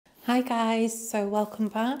Hi guys, so welcome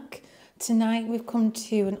back. Tonight we've come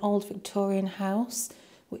to an old Victorian house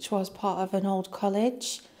which was part of an old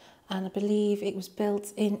college, and I believe it was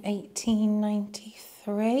built in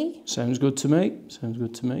 1893. Sounds good to me. Sounds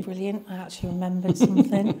good to me. Brilliant, I actually remembered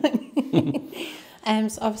something. So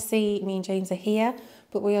obviously me and James are here,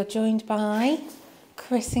 but we are joined by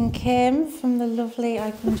Chris and Kim from the lovely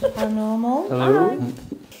Icons of Paranormal. Hello. Hi.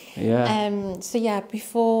 Yeah. So yeah,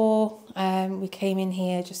 before we came in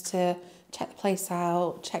here just to check the place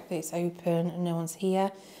out, check that it's open and no one's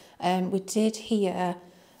here, we did hear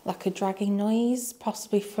like a dragging noise,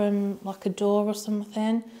 possibly from like a door or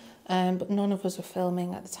something, but none of us were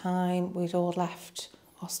filming at the time. We'd all left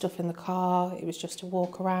our stuff in the car. It was just a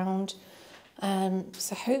walk around.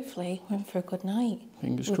 So hopefully we're in for a good night.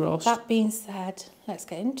 Fingers With crossed. that being said, let's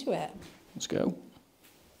get into it. Let's go.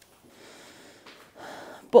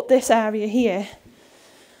 But this area here,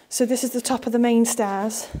 so this is the top of the main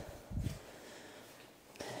stairs,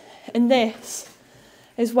 and this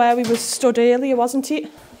is where we were stood earlier, wasn't it?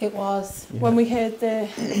 It was. Yeah. When we heard the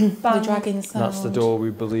bang. The dragging sound. That's the door we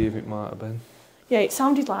believe it might have been. Yeah, it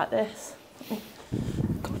sounded like this.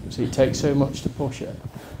 So it takes so much to push it.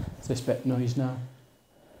 It's this bit noise now.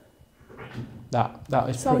 That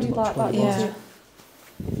is Sounded pretty much like what that, it was. Yeah.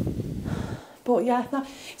 But yeah, no,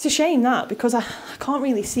 it's a shame that, because I can't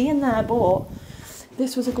really see in there, but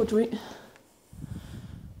this was a good route.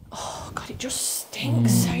 Oh God, it just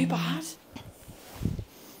stinks so bad.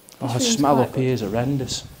 Oh, the This room's smell quite up here is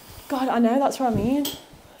horrendous. God, I know, that's what I mean.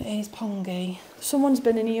 It is pongy. Someone's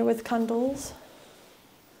been in here with candles.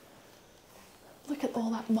 Look at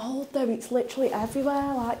all that mould though, it's literally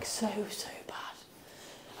everywhere, like so bad.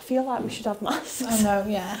 I feel like we should have masks. I know,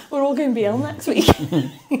 yeah. We're all going to be ill next week.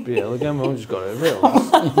 Be ill again, we've just got over it.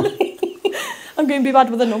 I'm going to be bad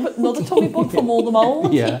with another tummy bug from all the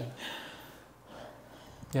mould. Yeah.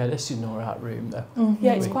 Yeah, this is an alright room though.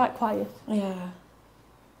 Yeah, it's quite quiet. Yeah.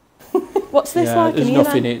 What's this like there's in here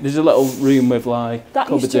nothing then? in it. There's a little room with like That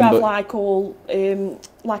used cupboards to in, have but like all,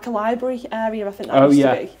 like a library area, I think that Oh, used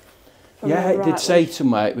yeah. to be. If I yeah, remember it did rightly. say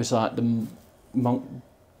somewhere it was like the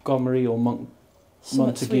Montgomery or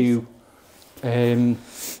Something Montague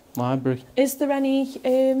library. Is there any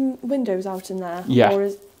windows out in there? Yeah. Or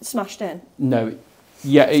is it smashed in? No,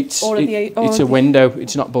 yeah, it's Or are it's the- a window.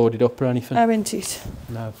 It's not boarded up or anything. Oh, isn't it?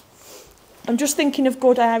 No. I'm just thinking of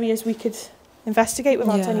good areas we could investigate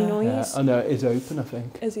without any Yeah. noise. Yeah, I know it is open. I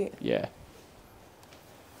think. Is it? Yeah.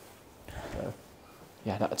 So,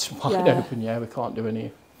 yeah, that's wide Yeah. open. Yeah, we can't do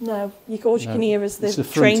any. No, all you No. can hear is It's the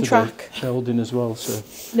front train of track. the building as well. So.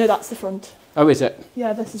 No, that's the front. Oh, is it?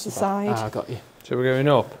 Yeah, this is the Ah, side. I got you. So we're going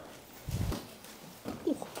up.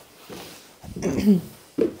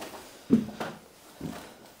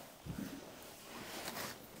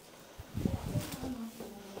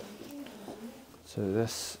 So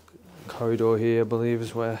this corridor here, I believe,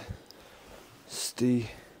 is where Steve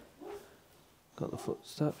got the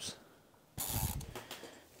footsteps.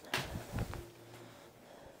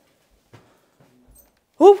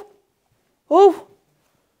 Oh! Oh!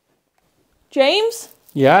 James?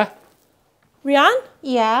 Yeah. Rianne?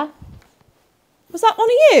 Yeah. Was that one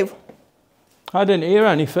of you? I didn't hear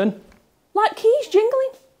anything. Like keys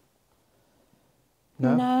jingling?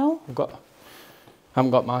 No. No.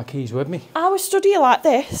 Haven't got my keys with me. I was stood here like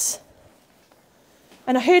this,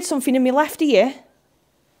 and I heard something in my left ear.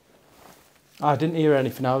 I didn't hear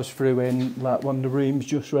anything. I was through in like one of the rooms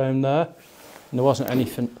just round there, and there wasn't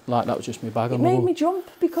anything like that. It was just my bag It on the made wall. me jump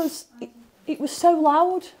because it was so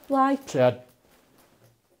loud. Like, So I had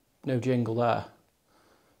no jingle there.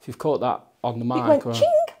 If you've caught that on the it mic, went or ching,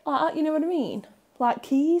 like that, you know what I mean? Like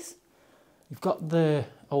keys. you've got the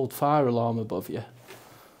old fire alarm above you.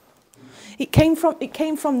 It came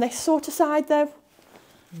from this sort of side though.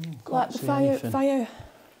 Can't Like the see fire anything.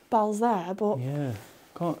 bells there, but Yeah,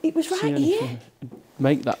 can't. it was see right here. anything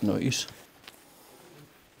make that noise.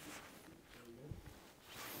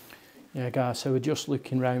 Yeah, guys. So we're just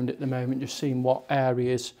looking round at the moment, just seeing what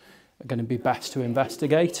areas are going to be best to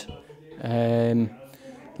investigate.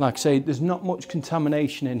 Like I say, there's not much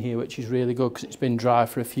contamination in here, which is really good because it's been dry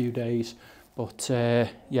for a few days. But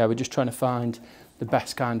yeah, we're just trying to find the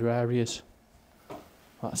best kind of areas.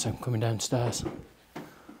 That's him coming downstairs.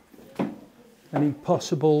 Any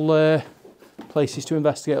possible places to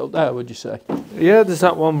investigate up there, would you say? Yeah, there's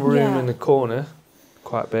that one room Yeah. in the corner,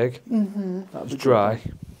 quite big. Mm-hmm. That'd It's be dry.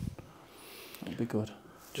 Good. That'd be good.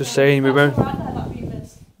 Just saying, we won't.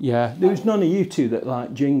 Yeah, there was none of you two that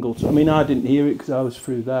like jingled. I mean, I didn't hear it because I was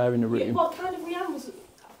through there in a room. What kind of Rianne was?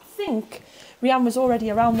 I think Rianne was already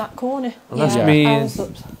around that corner. Unless Yeah. me I and was up.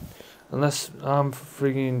 Unless I'm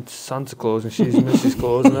frigging Santa Claus and she's Mrs.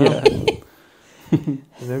 Claus now.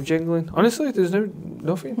 There's no jingling. Honestly, there's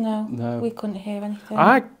nothing. No, we couldn't hear anything.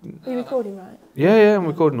 Are you recording right? Yeah, I'm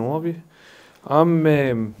recording all of you.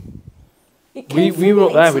 It We came through were up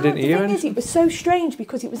it. there, we didn't hear The thing is, anything. it was so strange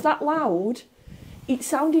because it was that loud. It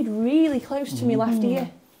sounded really close to me left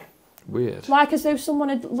ear. Weird. Like as though someone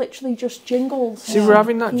had literally just jingled. See, we're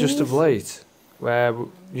having that just of keys. late, where,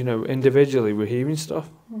 you know, individually we're hearing stuff.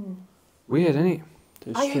 Weird, isn't it?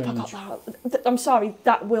 It's I hope I got that. I'm sorry,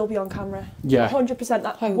 that will be on camera. Yeah. 100% that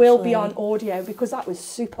Hopefully. will be on audio because that was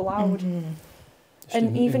super loud. Just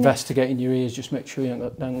And even if- investigating your ears, just make sure you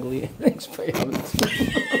haven't got dangly earrings, but you haven't.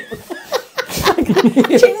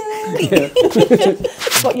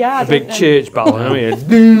 But yeah, I A big don't know. church bell, I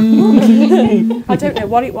mean. I don't know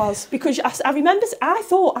what it was because I remember. I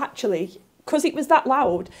thought actually because it was that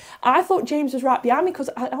loud. I thought James was right behind me because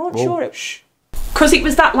I wasn't sure it. Shh. Because it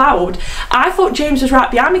was that loud. I thought James was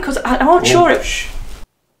right behind me because I wasn't sure it. Shh.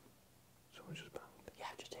 Someone just banged. Yeah,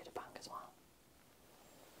 I've just heard a bang as well.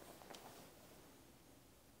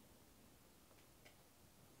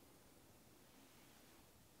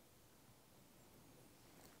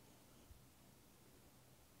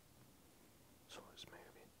 Someone's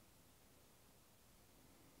moving.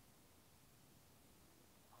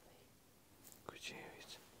 Could you hear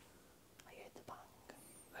it? I heard the bang.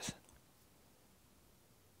 Listen.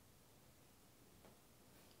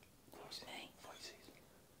 Who's me? Voices.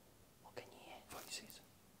 What can you hear? Voices.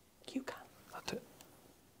 You can. That's it.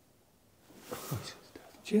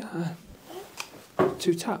 Do you hear that?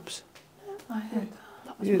 2 taps. I heard that.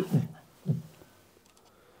 That was Yeah. mine.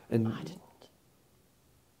 And I didn't.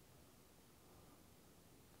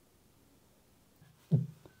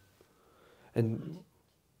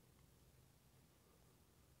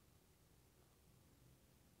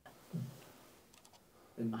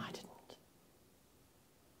 and I didn't.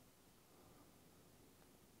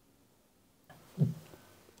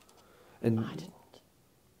 and I didn't.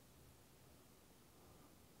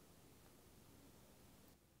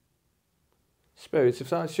 Spirits, if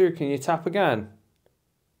that's true, can you tap again?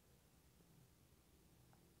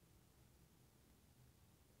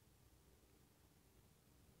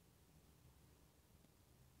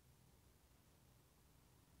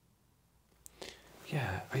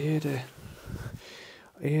 Yeah, I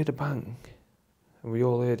heard a bang, and we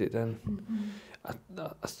all heard it then. I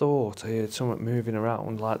thought I heard someone moving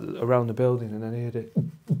around, like around the building, and then I heard it.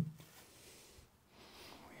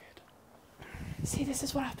 See, this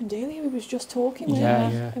is what happened earlier. We was just talking. Yeah,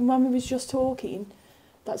 weren't we? yeah. And when we was just talking,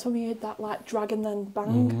 that's when we heard that like drag and then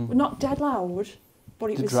bang. Mhm. Not dead loud, but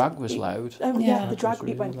it The was. drag was it- loud. Oh Yeah. yeah, the It drag. was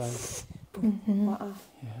really It went loud. like that.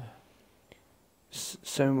 Yeah.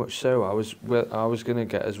 So much so, I was gonna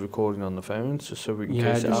get us recording on the phone, so we can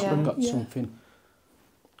Yeah, case it just happened. got Yeah. something.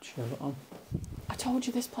 Show it on. I told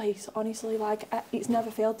you this place, honestly, like it's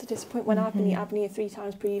never failed to disappoint. When I've been here, I've been here 3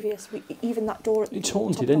 times previous. Even that door. At the It's top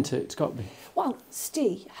haunted, one- isn't it? It's got to be. Well,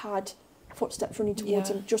 Steve had footsteps running towards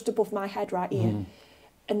Yeah. him just above my head right here. Mm.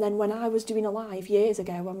 And then when I was doing a live years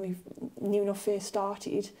ago, when we New Enough first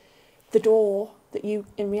started, the door that you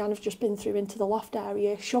and Rihanna have just been through into the loft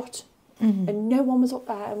area shut. And no one was up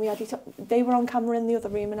there, and we had it up. They were on camera in the other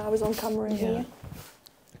room, and I was on camera in here.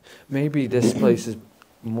 Maybe this place is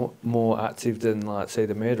more active than, like, say,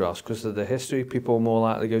 the murder house, because of the history. People are more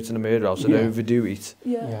likely to go to the murder house and Yeah. overdo it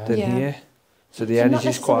Yeah. than Yeah. here. So the So not energy's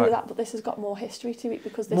necessarily quite. that, but this has got more history to it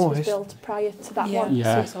because this More was his- built prior to that Yeah, one.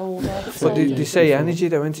 Yeah. so it's older. It's But older. they Yeah, say before. energy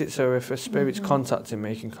though, isn't it? So if a spirit's contacting,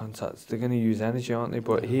 making contacts, they're going to use energy, aren't they?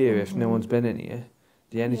 But here, if no one's been in here,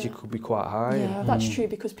 the energy Yeah. could be quite high. Yeah. That's Mm. true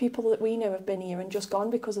because people that we know have been here and just gone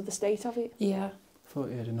because of the state of it. Yeah, Thought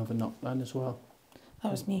you had another knock then as well.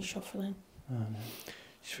 that was me shuffling. Oh, no.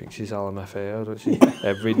 She thinks she's LMFAO, don't she?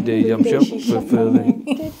 Every day I'm Every day she's sure for further. shuffling.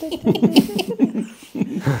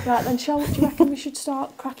 Right then, do you reckon we should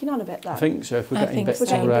start cracking on a bit then? I think so, if we're I getting think bits We're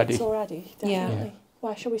so. getting already. bits already, Yeah. definitely.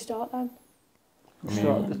 Where shall we start then?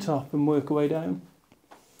 Start at the top and work our way down.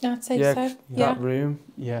 Yeah, I'd say Yeah, so. Yeah. that room.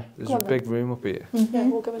 Yeah. There's Go a on then. big room up here. Yeah,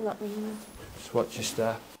 we'll go in that room. Just watch your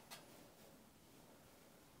step.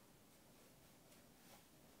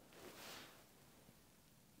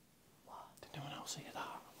 Did no one else hear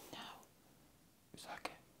that? No. It's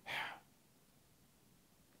like, yeah.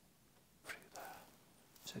 Through there.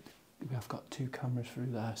 So we have got 2 cameras through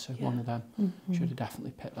there, so one of them should have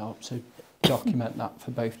definitely picked that up. So document that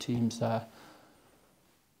for both teams there.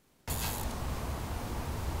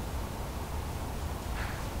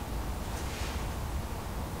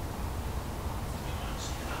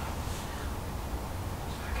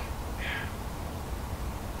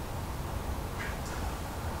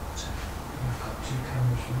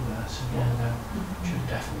 through there, so yeah, no, should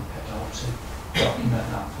definitely pick that up to document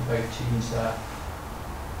that for both teams there.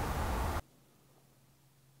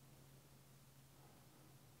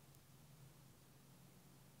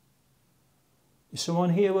 Is someone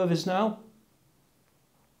here with us now?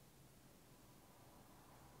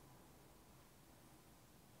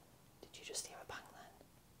 Did you just hear a bang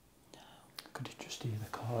then? Could have just hear the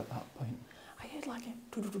car at that point. I heard like a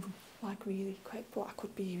like really quick, but I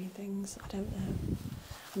could be hearing things. I don't know.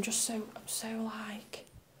 I'm so like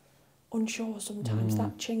unsure sometimes.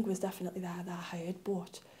 That ching was definitely there that I heard,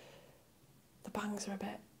 but the bangs are a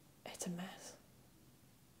bit hit and miss.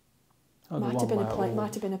 Oh, Might have been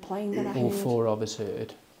a plane that I heard. All four of us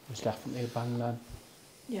heard. It was definitely a bang then.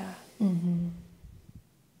 Yeah.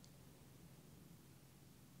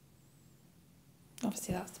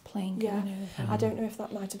 Obviously that's the plane Yeah. going over. I don't know if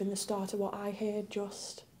that might have been the start of what I heard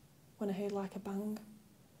just when I heard like a bang.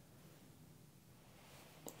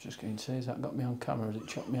 Just going to say, has that got me on camera? Has it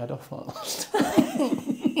chopped my head off like last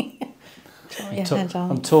time?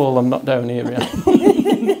 I'm tall, I'm not down here yet.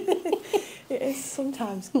 It is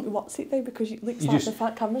sometimes. What's it though? Because it looks like just, the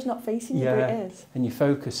fact camera's not facing you, but it is. And you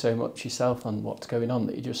focus so much yourself on what's going on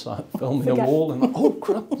that you just like filming a wall and like, oh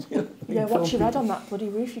crap. Yeah, watch your head on that bloody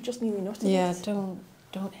roof, you just nearly nutted Yeah, it. don't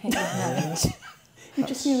hit your head. You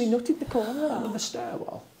just nearly nutted the corner Of out. the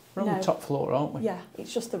stairwell. We're on the top floor, aren't we? Yeah,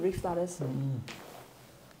 it's just the roof that is.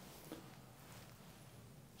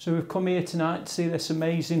 So we've come here tonight to see this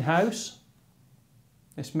amazing house.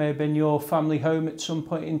 This may have been your family home at some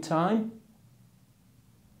point in time.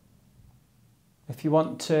 If you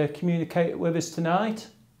want to communicate with us tonight,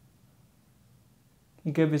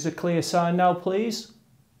 you give us a clear sign now, please.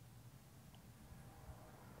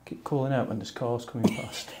 Keep calling out when there's cars coming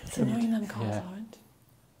past. It's annoying them cars aren't.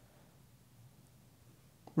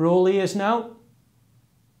 We're all ears now.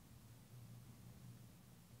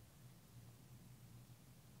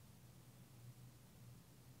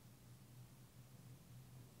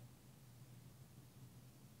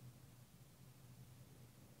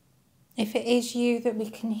 If it is you that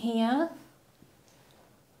we can hear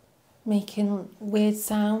making weird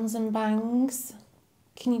sounds and bangs,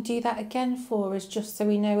 can you do that again for us just so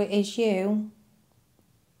we know it is you?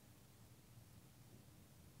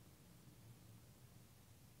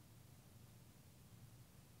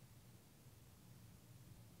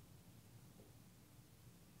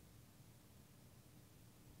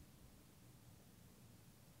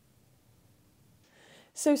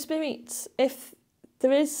 So spirits, if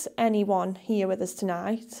there is anyone here with us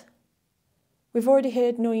tonight, we've already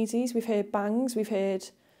heard noises, we've heard bangs, we've heard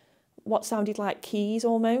what sounded like keys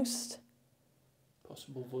almost.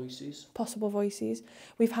 Possible voices. Possible voices.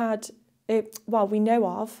 We've had, we know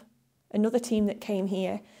of another team that came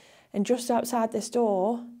here, and just outside this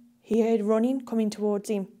door, he heard running coming towards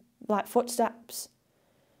him, like footsteps.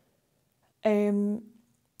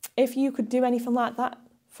 If you could do anything like that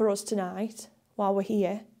for us tonight while we're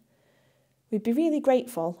here, we'd be really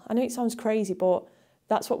grateful. I know it sounds crazy, but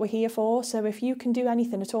that's what we're here for. So if you can do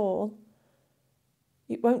anything at all,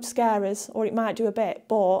 it won't scare us, or it might do a bit,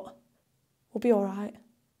 but we'll be all right.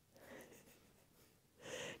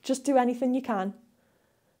 Just do anything you can.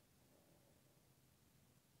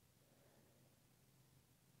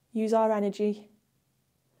 Use our energy.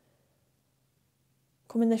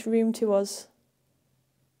 Come in this room to us.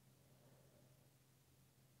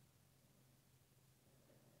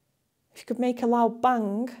 If you could make a loud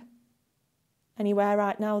bang anywhere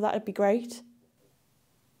right now, that'd be great.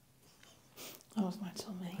 That was my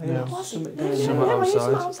tummy. Yeah, Was it? Somewhere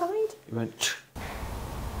outside. Outside. You went.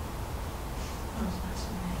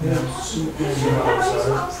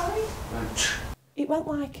 It went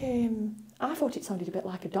like I thought it sounded a bit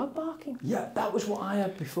like a dog barking. Yeah, that was what I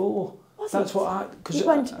had before. Was That's it? what I. It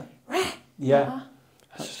went. Yeah.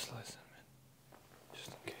 Let's just listen a minute, just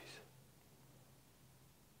in case.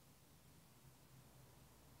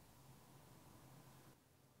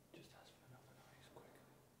 Just ask for another noise quickly.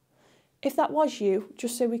 If that was you,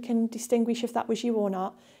 just so we can distinguish if that was you or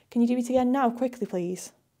not, can you do it again now, quickly,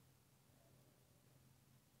 please?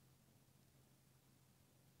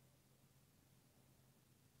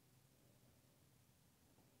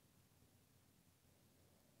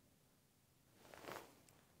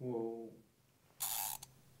 Whoa.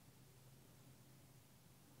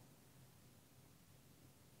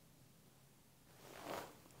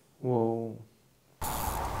 Whoa.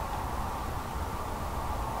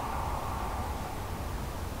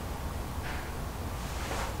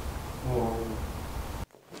 Whoa.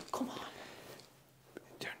 Come on.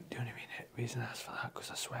 The only reason I asked for that, because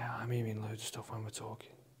I swear I'm hearing loads of stuff when we're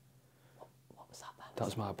talking. What was that then? That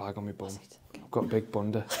was my bag on my bum. Was it? Okay. I've got big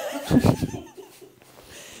bunda. What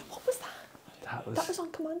was that? That was on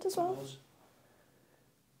command as well.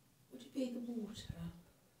 Would it be the water?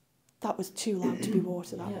 That was too loud to be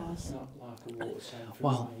water, that Yeah. It's was. not like a water sound from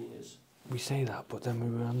Well, my ears. We say that, but then we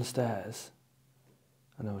were on the stairs.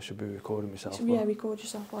 I know I should be recording myself. So, yeah, record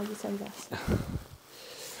yourself while you say this.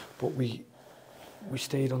 But we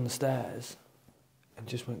stayed on the stairs and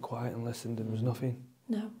just went quiet and listened, and there was nothing.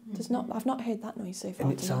 No, there's not. I've not heard that noise so far.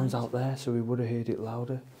 And it sounds tonight. out there, so we would have heard it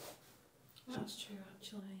louder. That's true,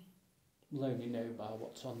 actually. We'll only know by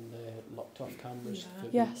what's on the locked on cameras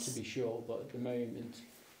Yeah. Yes. to be sure, but at the moment,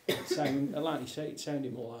 like you say, it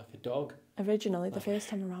sounded more like a dog. Originally, the first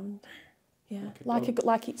time around. Yeah, Like a dog.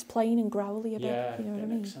 like it's plain and growly a bit. Yeah, You know what I getting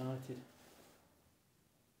mean? excited.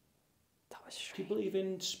 That was Do you strange. believe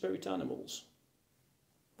in spirit animals?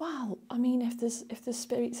 Well, I mean, if there's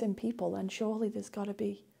spirits in people, then surely there's got to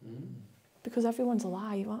be, because everyone's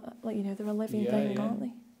alive, like they're a living Yeah, thing, yeah. aren't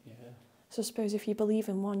they? Yeah. So I suppose if you believe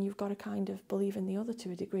in one, you've got to kind of believe in the other to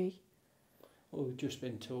a degree. Well, we've just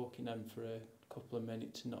been talking then for a couple of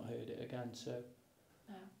minutes and not heard it again, so...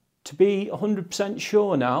 No. To be 100%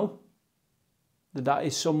 sure now that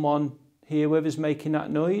is someone here with us making that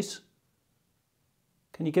noise,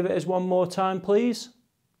 can you give it us one more time, please?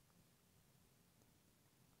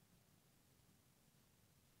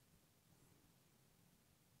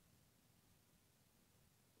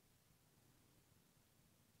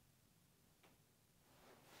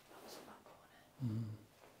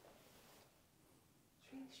 It's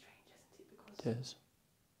really strange, isn't it? Because It is.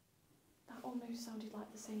 that almost sounded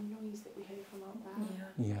like the same noise that we heard from out there.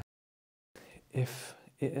 Yeah. Yeah. If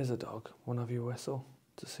it is a dog, one of you whistle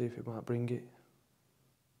to see if it might bring it.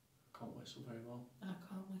 Can't whistle very well. I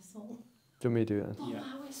can't whistle. Do you want me to do it then? Oh, Yeah.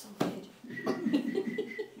 my whistle did.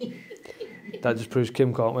 That just proves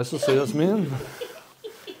Kim can't whistle, see that's me.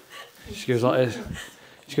 She goes like this.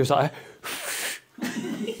 She goes like this.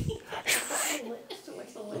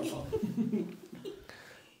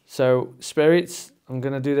 So, spirits, I'm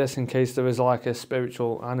going to do this in case there is like a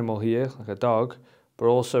spiritual animal here, like a dog. But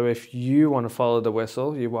also, if you want to follow the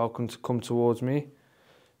whistle, you're welcome to come towards me.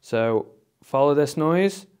 So, follow this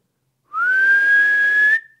noise.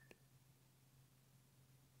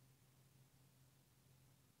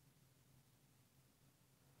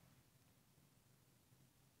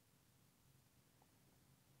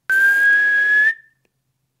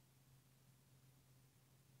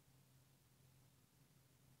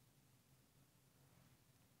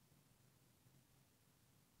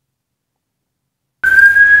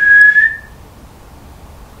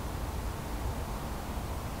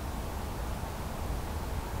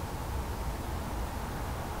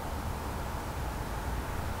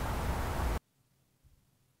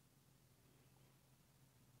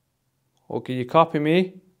 Or can you copy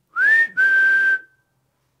me?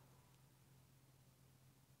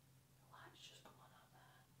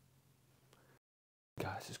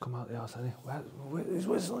 Guys, just come out the house, honey. Who's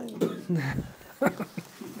whistling? I don't know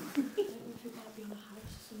if it might be on a house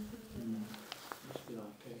or something. Must be like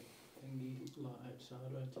a thingy like outside,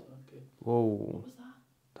 won't it? Like a... Whoa, What was that?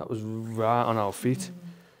 that was right on our feet.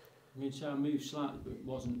 I mean, so I moved slightly, but it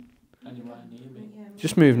wasn't anywhere near me. Yeah,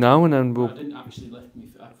 Just move now and then I we'll... didn't actually lift me.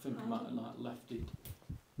 I think I might have like left it.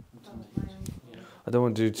 that was my own. Yeah. I don't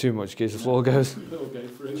want to do too much in case the floor goes. It'll go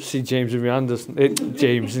through. See James and Miranda,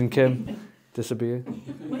 James and Kim disappear.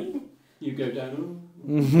 You go down.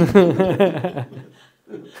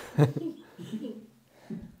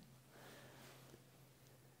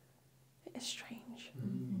 It is strange.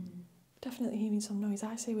 Definitely hearing some noise.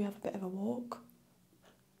 I say we have a bit of a walk.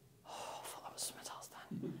 Oh, I thought that was something else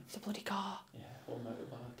then. It's a bloody car. Yeah, or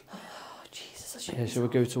motorbike. Oh, Jesus, I should Yeah, shall we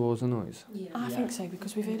go towards the noise? Yeah. I think so,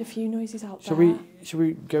 because we've heard a few noises out Shall there.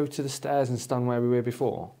 we go to the stairs and stand where we were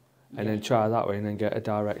before? And then try that way and then get a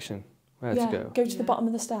direction where yeah, to go? go to the Yeah. bottom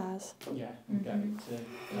of the stairs. Yeah, and get it to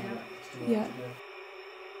Yeah. direct to where Yeah. to go.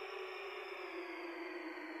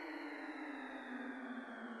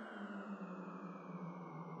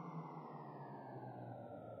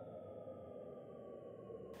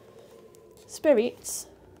 Spirits,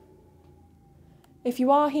 if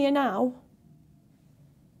you are here now,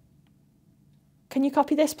 can you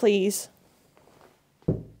copy this, please?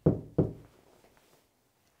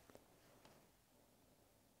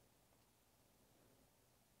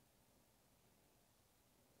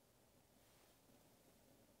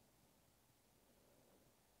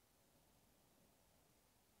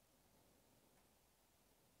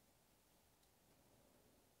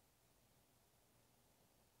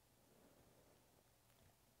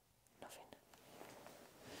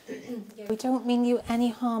 We don't mean you any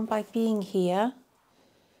harm by being here.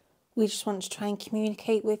 We just want to try and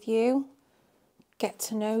communicate with you, get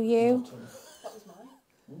to know you. That was mine.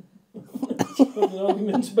 An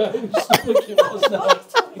argument about whose stomach it was now.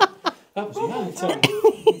 That was mine, Tom.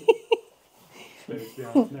 Spirits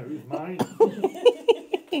behind. No, it was mine.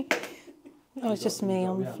 Oh, it's just me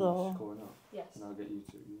on the floor. Yes. And I'll get you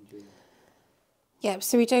to enjoy. Yep,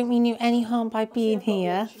 so we don't mean you any harm by being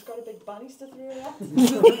here. She's got a big banister through her head.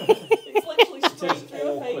 It's literally straight through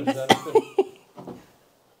her face.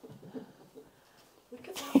 Look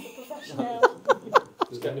at that, the professional.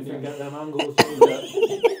 Just get them angles.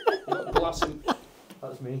 Glass and...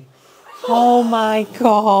 That's me. Oh my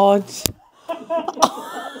God.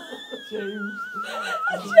 James.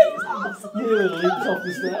 Nearly leaped off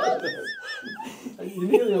the stairs. You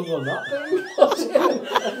nearly hung on that thing.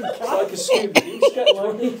 It's like a Scooby-Doo sketch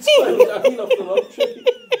when he's down off the rock tree.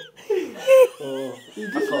 Oh, I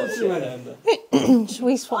can't see them. Should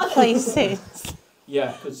we swap places?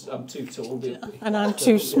 Yeah, because I'm too tall. And I'm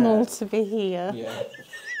too small to be here. Yeah.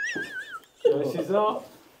 She's off.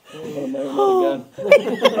 Oh, no,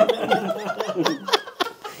 not again.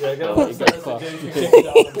 Yeah, get Oh, on you the get stairs. class. James, you kicked it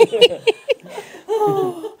down.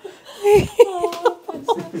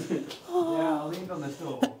 Yeah, I leaned on this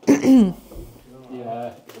door.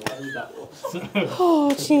 Yeah, that was.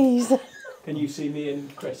 Oh, jeez. Can you see me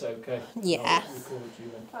and Chris okay? Yeah. I'll record you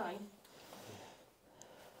then. Fine.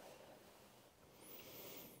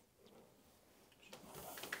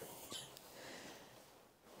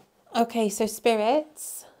 Okay, so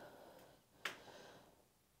spirits,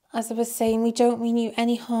 as I was saying, we don't mean you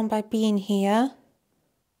any harm by being here.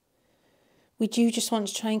 We do just want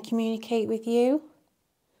to try and communicate with you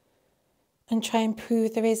and try and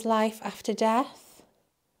prove there is life after death.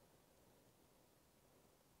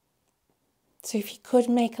 So if you could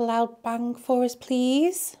make a loud bang for us,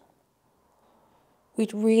 please,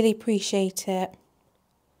 we'd really appreciate it.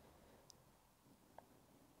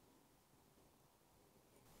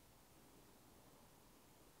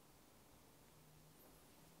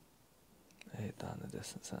 I hit that in the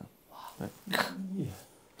distance then. Yeah.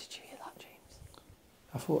 Did you hear that, James?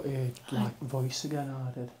 I thought he heard like voice again.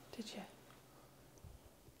 I did. Did you?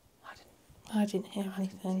 I didn't hear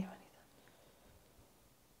anything.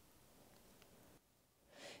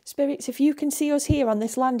 Spirits, if you can see us here on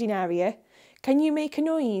this landing area, can you make a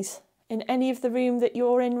noise in any of the room that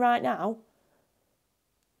you're in right now?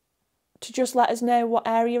 To just let us know what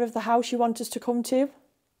area of the house you want us to come to.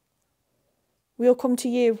 We'll come to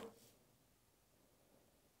you.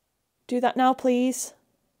 Do that now, please.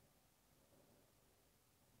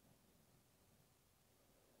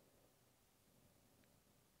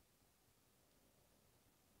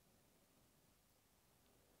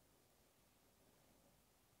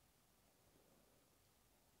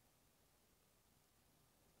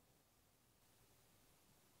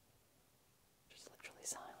 Just literally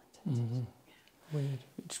silent. Mm-hmm. Weird.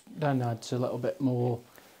 Which then adds a little bit more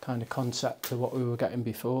kind of concept to what we were getting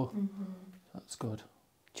before. Mm-hmm. That's good.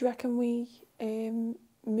 Do you reckon we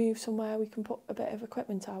move somewhere we can put a bit of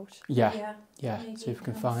equipment out? Yeah. See if we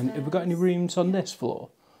can find. Have we got any rooms on this floor?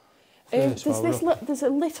 First, while we're up? There's a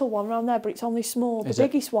little one around there, but it's only small. The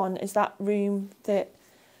biggest one is that room that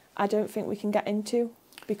I don't think we can get into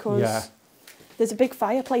because there's a big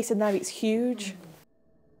fireplace in there. It's huge.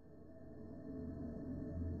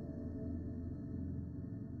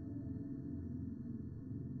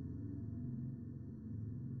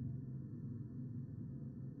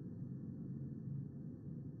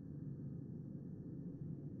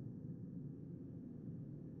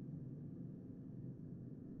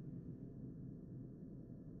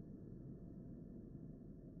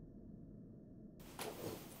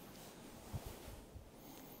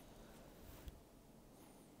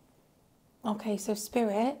 Okay, so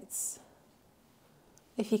spirits,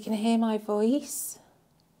 if you can hear my voice,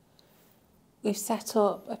 we've set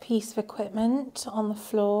up a piece of equipment on the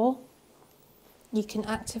floor. You can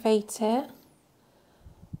activate it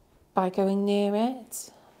by going near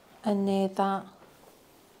it and near that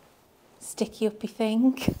sticky uppy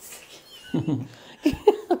thing. I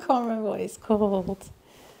can't remember what it's called.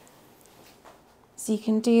 So you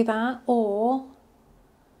can do that, or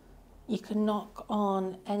you can knock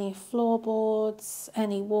on any floorboards,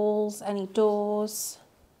 any walls, any doors.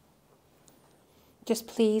 Just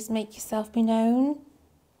please make yourself be known.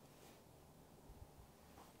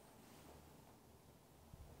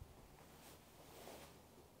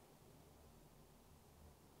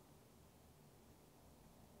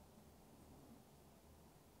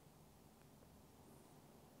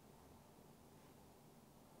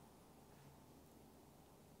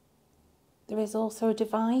 There is also a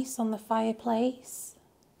device on the fireplace.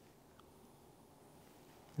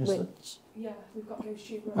 Is there? Which? Yeah, we've got ghost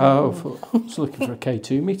tube. Oh, I was looking for a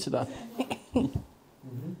K2 meter then.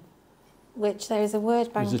 Which there is a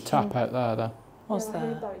word bank. There's a tap out there then. Was I there?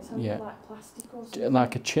 heard that. It sounded Yeah. like plastic or something.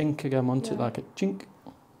 Like a chink again, wasn't it? Yeah. Like a chink.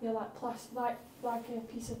 Yeah, like plastic, like a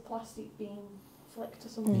piece of plastic being flicked or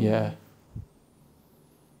something. Yeah.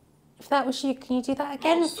 If that was you, can you do that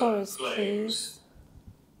again for us, please?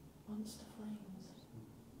 Monster flames.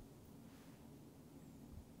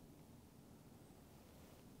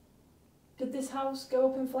 Did this house go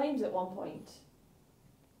up in flames at one point?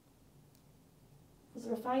 Was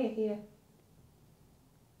there a fire here?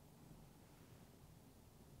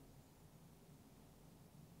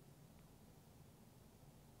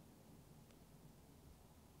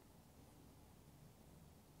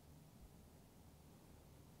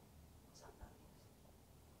 What's that noise?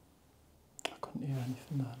 I couldn't hear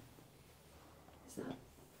anything there. Is that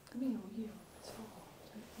me or you? It's far.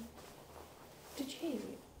 Did you hear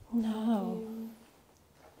it? No.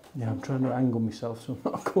 Yeah, I'm trying to angle myself so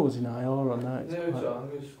I'm not causing IR on that. No, I'm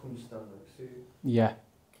going to come stand next to you. Yeah.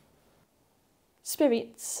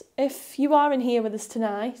 Spirits, if you are in here with us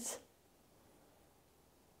tonight,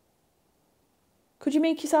 could you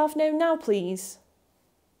make yourself known now, please?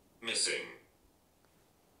 Missing.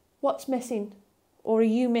 What's missing? Or are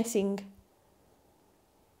you missing?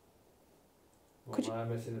 What am I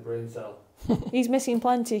missing? A brain cell? He's missing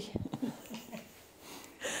plenty.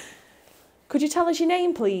 Could you tell us your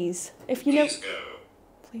name, please? If you know. Please go.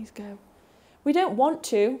 Please go. We don't want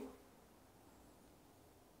to.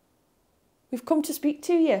 We've come to speak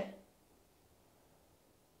to you.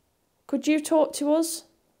 Could you talk to us?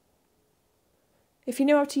 If you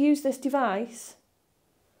know how to use this device,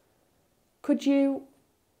 could you...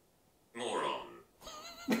 Moron.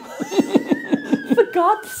 For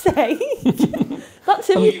God's sake! That's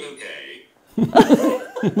Are him. you okay?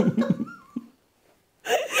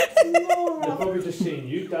 They've probably just seen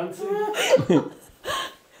you dancing.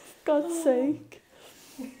 God's sake.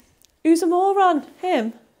 Who's a moron?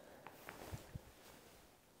 Him?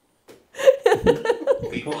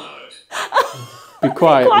 Be quiet. Be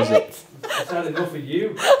quiet, is it? I've had enough of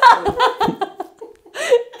you. I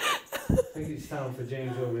think it's time for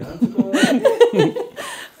James O'Brien to go.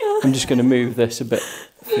 I'm just going to move this a bit.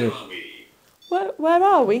 Where are we? Where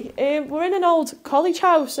are we? We're in an old college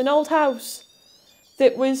house, an old house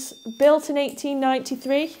that was built in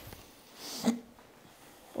 1893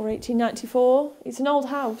 or 1894. It's an old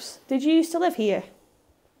house. Did you used to live here?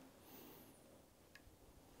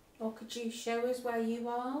 Or could you show us where you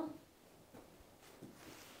are?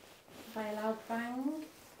 By a loud bang.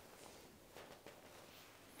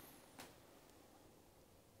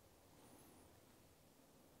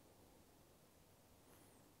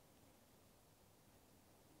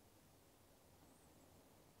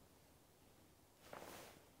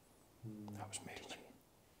 That was me.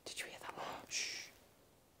 Did you hear that one? Shh.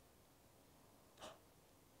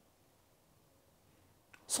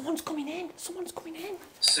 Someone's coming in. Someone's coming in.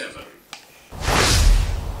 7.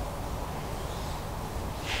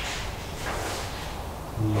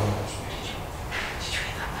 Did you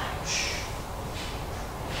hear that one? Shh.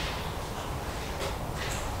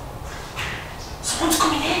 Someone's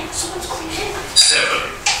coming in. Someone's coming in.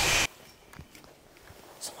 7.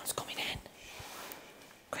 Someone's coming in.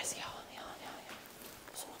 Chris, yeah.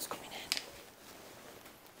 Someone's coming in.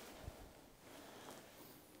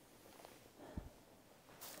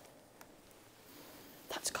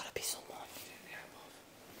 That's got to be someone.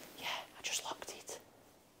 Yeah, I just locked it.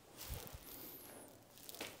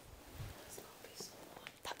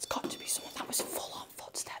 That's got to be someone. That was full-on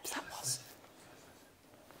footsteps, that was.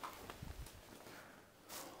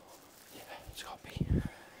 Yeah, it's got to be.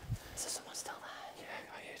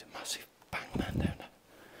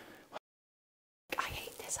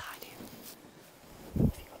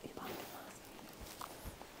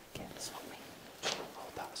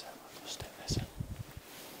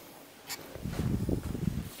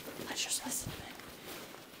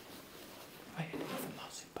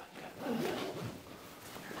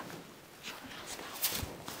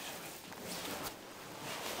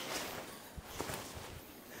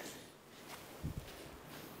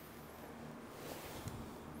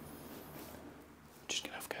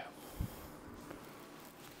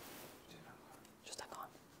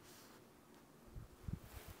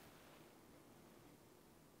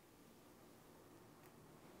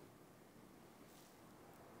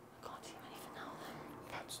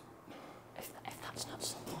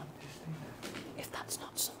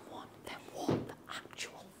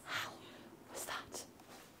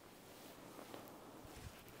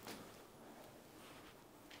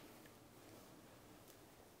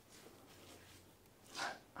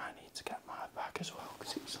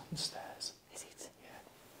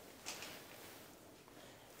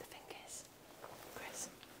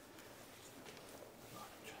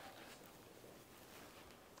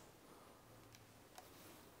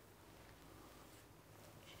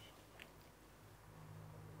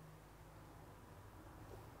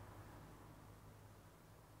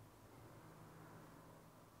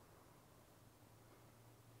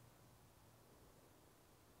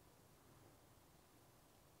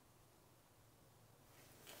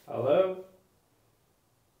 Hello?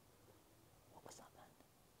 What was that then?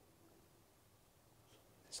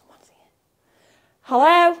 Someone's here.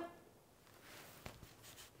 Hello?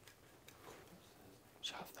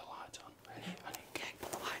 Shall I have the lights on? Okay,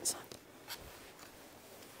 put the lights on.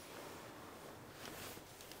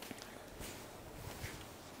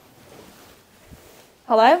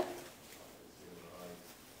 Hello?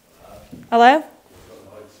 Hello?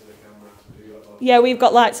 Yeah, we've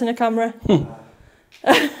got lights and a camera.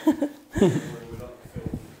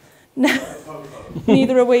 No,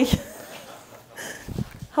 neither are we.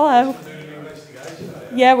 Hello?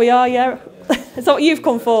 Yeah, we are, yeah. Is that what you've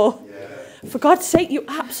come for? For God's sake, you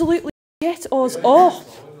absolutely shit us up.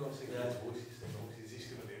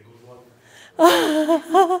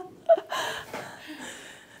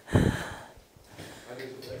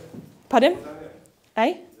 Pardon?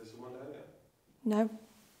 Eh? No.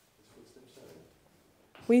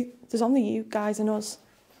 There's only you guys and us.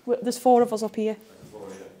 There's 4 of us up here.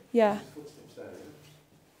 Yeah.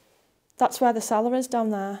 That's where the cellar is, down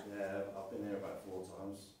there. Yeah, I've been here about 4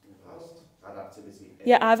 times in the past. Had activity.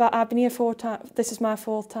 Yeah, I've been here 4 times. This is my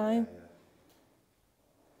 4th time.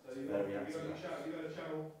 Very active.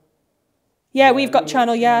 Yeah, we've got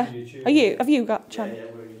channel, yeah. Have you got channel? Yeah,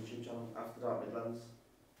 we're a YouTube channel. After Dark Midlands.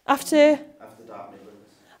 After Dark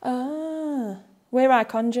Midlands. Ah, we're I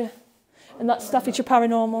Conjure. And that's Staffordshire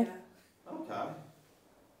Paranormal. Okay.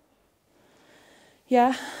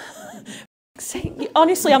 Yeah. See,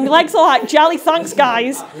 honestly, my legs are like jelly, thanks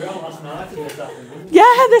guys. We were on last night and this happened.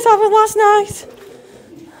 Yeah, this happened last night.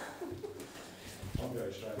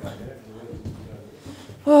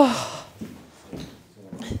 Oh.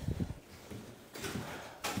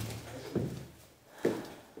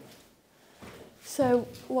 So,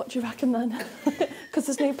 what do you reckon then? Because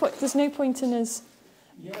there's no point in us.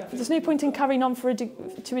 There's no point in carrying on to a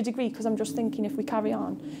degree, because I'm just thinking if we carry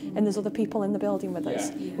on and there's other people in the building with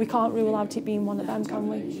us, we can't rule out it being one of them, can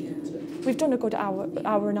we? We've done a good hour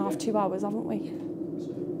and a half, 2 hours, haven't we?